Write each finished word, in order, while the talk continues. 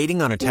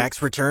Waiting on a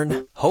tax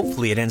return?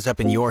 Hopefully it ends up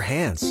in your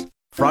hands.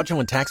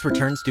 Fraudulent tax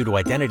returns due to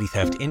identity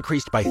theft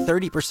increased by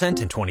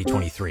 30% in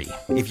 2023.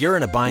 If you're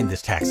in a bind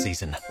this tax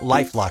season,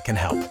 LifeLock can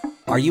help.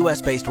 Our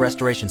U.S.-based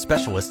restoration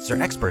specialists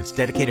are experts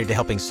dedicated to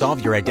helping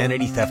solve your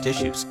identity theft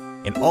issues.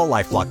 And all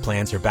LifeLock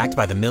plans are backed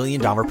by the $1 Million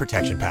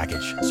Protection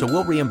Package. So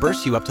we'll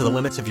reimburse you up to the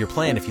limits of your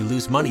plan if you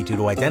lose money due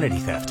to identity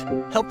theft.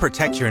 Help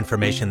protect your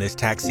information this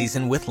tax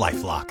season with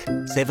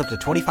LifeLock. Save up to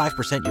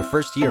 25% your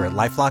first year at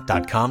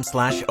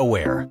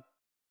LifeLock.com/aware.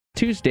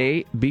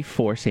 Tuesday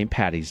before St.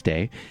 Paddy's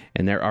Day,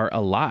 and there are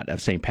a lot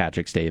of St.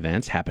 Patrick's Day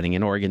events happening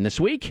in Oregon this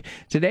week.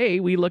 Today,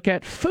 we look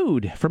at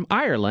food from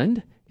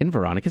Ireland in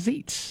Veronica's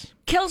Eats.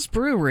 Kell's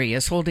Brewery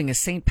is holding a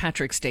St.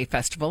 Patrick's Day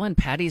festival, and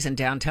Paddy's in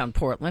downtown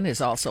Portland is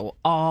also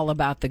all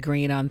about the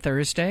green on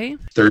Thursday.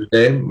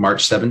 Thursday,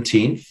 March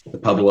 17th, the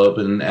pub will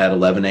open at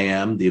 11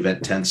 a.m. The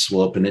event tents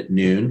will open at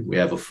noon. We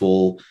have a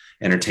full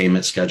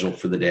entertainment schedule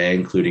for the day,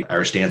 including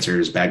Irish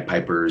dancers,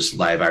 bagpipers,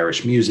 live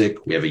Irish music.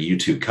 We have a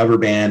U2 cover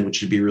band, which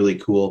should be really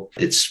cool.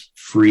 It's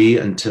free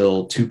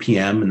until 2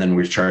 p.m., and then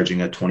we're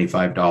charging a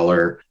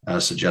 $25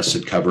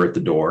 suggested cover at the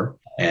door.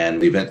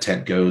 And the event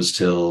tent goes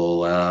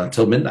till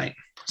midnight.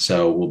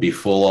 So we'll be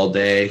full all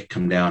day.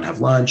 Come down, have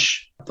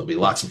lunch. There'll be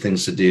lots of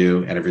things to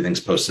do, and everything's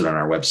posted on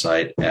our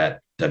website at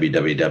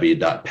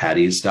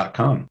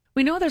www.paddys.com.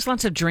 We know there's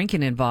lots of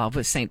drinking involved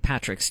with St.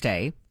 Patrick's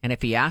Day, and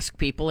if you ask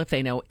people if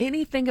they know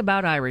anything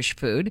about Irish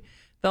food,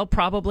 they'll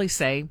probably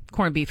say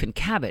corned beef and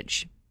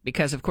cabbage,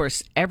 because, of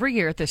course, every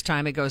year at this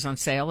time it goes on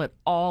sale at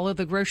all of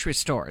the grocery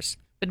stores.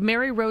 But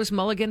Mary Rose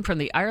Mulligan from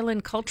the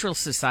Ireland Cultural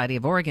Society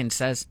of Oregon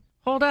says,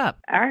 hold up.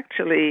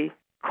 Actually,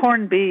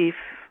 corned beef,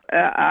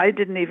 I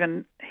didn't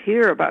even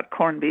hear about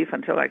corned beef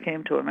until I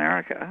came to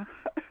America.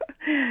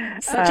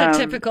 Such a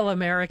typical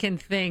American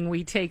thing.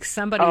 We take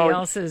somebody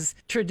else's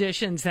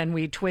traditions and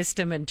we twist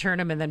them and turn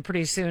them, and then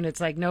pretty soon it's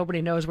like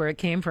nobody knows where it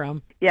came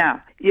from.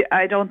 Yeah.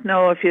 I don't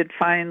know if you'd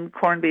find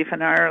corned beef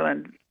in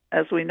Ireland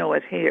as we know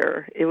it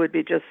here. It would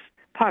be just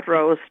pot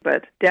roast,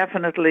 but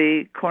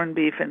definitely corned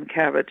beef and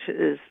cabbage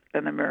is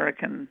an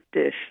American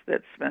dish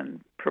that's been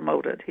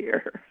promoted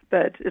here.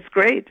 But it's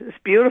great. It's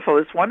beautiful.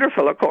 It's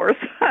wonderful, of course.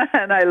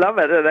 And I love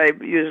it. And I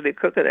usually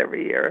cook it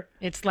every year.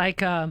 It's like,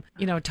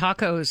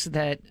 tacos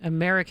that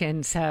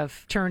Americans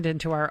have turned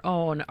into our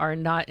own are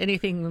not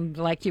anything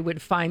like you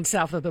would find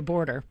south of the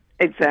border.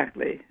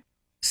 Exactly.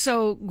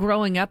 So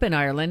growing up in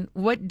Ireland,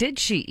 what did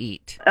she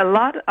eat? A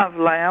lot of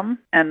lamb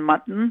and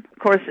mutton. Of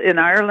course, in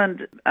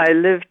Ireland, I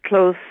lived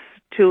close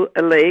to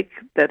a lake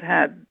that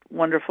had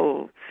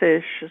wonderful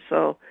fish,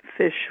 so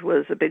fish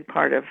was a big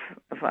part of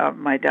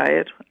my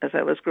diet as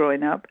I was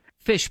growing up.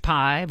 Fish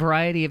pie, a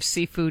variety of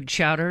seafood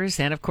chowders,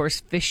 and of course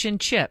fish and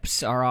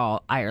chips are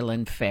all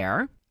Ireland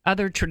fare.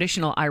 Other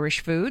traditional Irish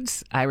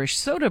foods, Irish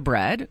soda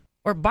bread,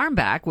 or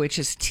barmback, which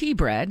is tea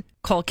bread,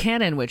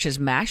 colcannon, which is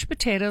mashed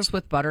potatoes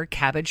with butter,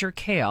 cabbage, or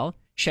kale,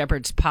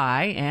 shepherd's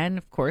pie, and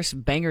of course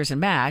bangers and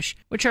mash,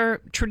 which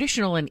are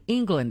traditional in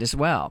England as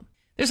well.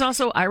 There's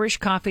also Irish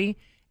coffee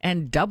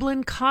and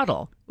Dublin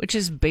coddle, which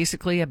is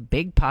basically a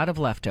big pot of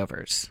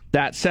leftovers.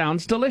 That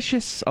sounds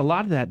delicious. A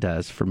lot of that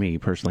does for me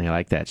personally. I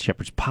like that.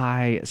 Shepherd's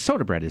pie,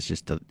 soda bread is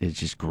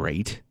just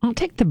great. I'll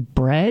take the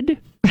bread.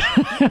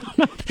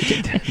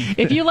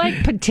 If you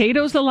like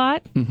potatoes a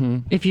lot,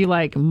 if you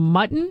like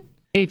mutton,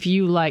 if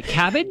you like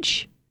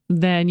cabbage,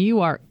 then you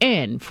are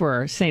in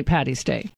for St. Paddy's Day.